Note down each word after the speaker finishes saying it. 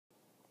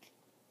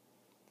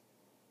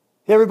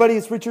Hey everybody,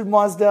 it's Richard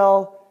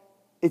Mosdell.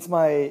 It's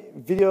my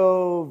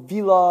video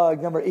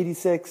vlog number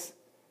 86,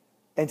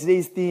 and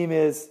today's theme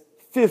is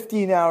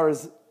 15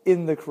 hours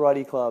in the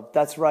karate club.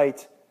 That's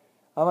right.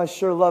 I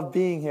sure love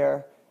being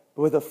here,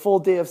 but with a full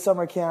day of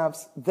summer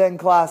camps, then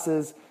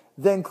classes,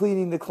 then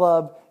cleaning the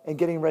club and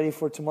getting ready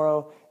for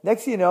tomorrow.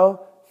 Next thing you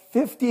know,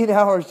 15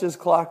 hours just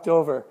clocked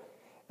over,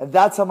 and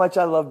that's how much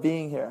I love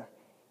being here.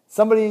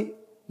 Somebody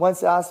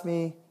once asked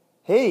me,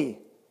 hey,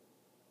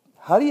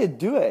 how do you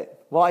do it?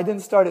 Well, I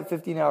didn't start at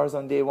 15 hours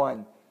on day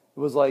one. It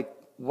was like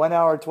 1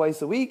 hour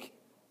twice a week.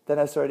 Then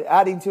I started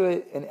adding to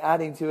it and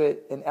adding to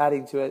it and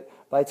adding to it.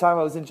 By the time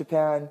I was in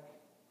Japan,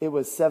 it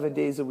was 7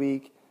 days a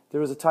week. There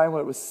was a time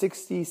when it was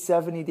 60,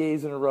 70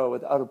 days in a row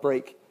without a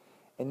break.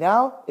 And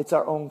now it's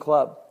our own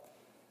club.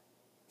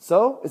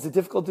 So is it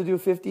difficult to do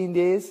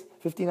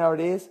 15-hour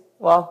days?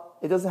 Well,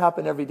 it doesn't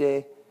happen every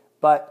day,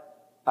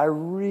 but I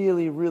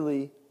really,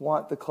 really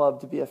want the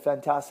club to be a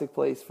fantastic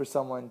place for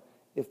someone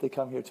if they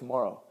come here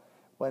tomorrow.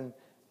 When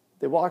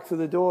they walk through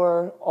the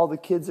door, all the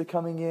kids are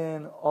coming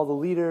in, all the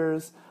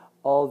leaders,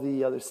 all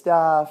the other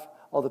staff,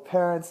 all the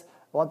parents.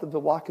 I want them to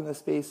walk in the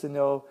space and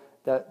know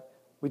that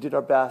we did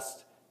our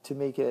best to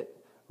make it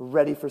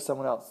ready for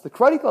someone else. The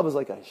karate club is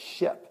like a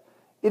ship.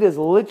 It is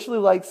literally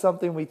like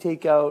something we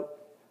take out,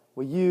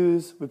 we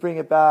use, we bring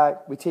it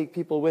back, we take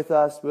people with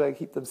us, we got to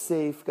keep them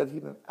safe, we got to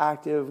keep them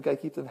active, we got to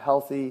keep them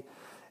healthy.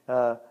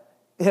 And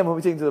when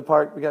we take them to the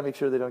park, we got to make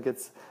sure they don't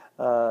get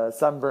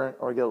sunburnt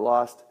or get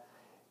lost.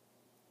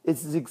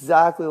 It's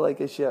exactly like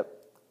a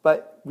ship,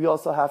 but we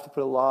also have to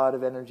put a lot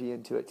of energy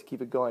into it to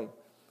keep it going.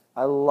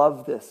 I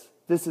love this.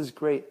 This is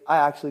great. I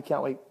actually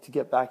can't wait to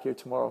get back here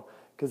tomorrow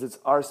because it's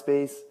our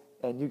space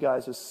and you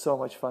guys are so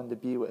much fun to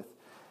be with.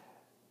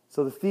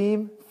 So the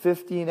theme,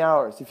 15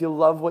 hours. If you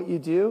love what you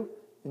do,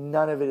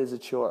 none of it is a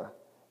chore.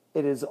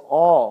 It is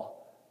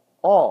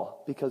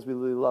all because we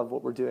really love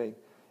what we're doing.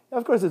 And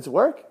of course, it's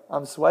work.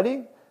 I'm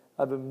sweating.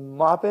 I've been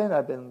mopping.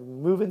 I've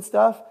been moving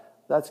stuff.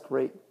 That's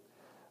great.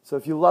 So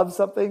if you love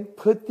something,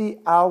 put the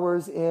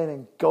hours in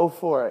and go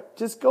for it.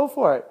 Just go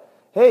for it.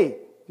 Hey,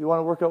 if you want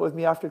to work out with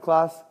me after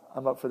class,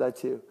 I'm up for that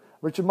too.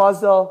 Richard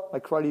Mosdell, my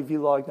karate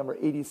vlog number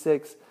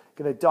 86.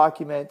 Going to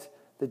document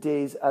the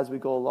days as we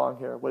go along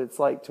here, what it's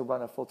like to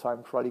run a full-time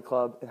karate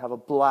club and have a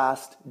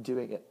blast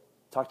doing it.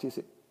 Talk to you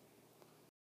soon.